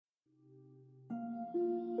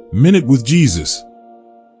Minute with Jesus.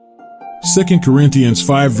 2 Corinthians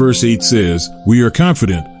 5 verse 8 says, "We are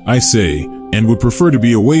confident, I say, and would prefer to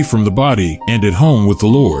be away from the body and at home with the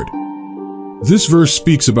Lord." This verse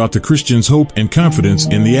speaks about the Christian's hope and confidence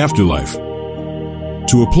in the afterlife.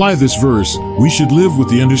 To apply this verse, we should live with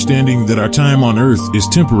the understanding that our time on earth is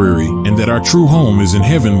temporary and that our true home is in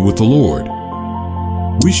heaven with the Lord.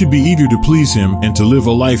 We should be eager to please Him and to live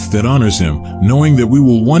a life that honors Him, knowing that we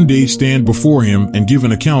will one day stand before Him and give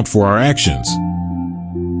an account for our actions.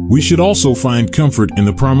 We should also find comfort in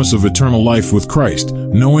the promise of eternal life with Christ,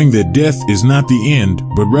 knowing that death is not the end,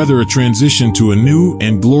 but rather a transition to a new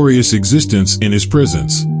and glorious existence in His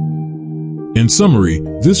presence. In summary,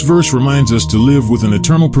 this verse reminds us to live with an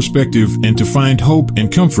eternal perspective and to find hope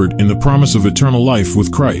and comfort in the promise of eternal life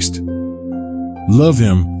with Christ. Love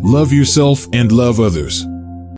Him, love yourself, and love others.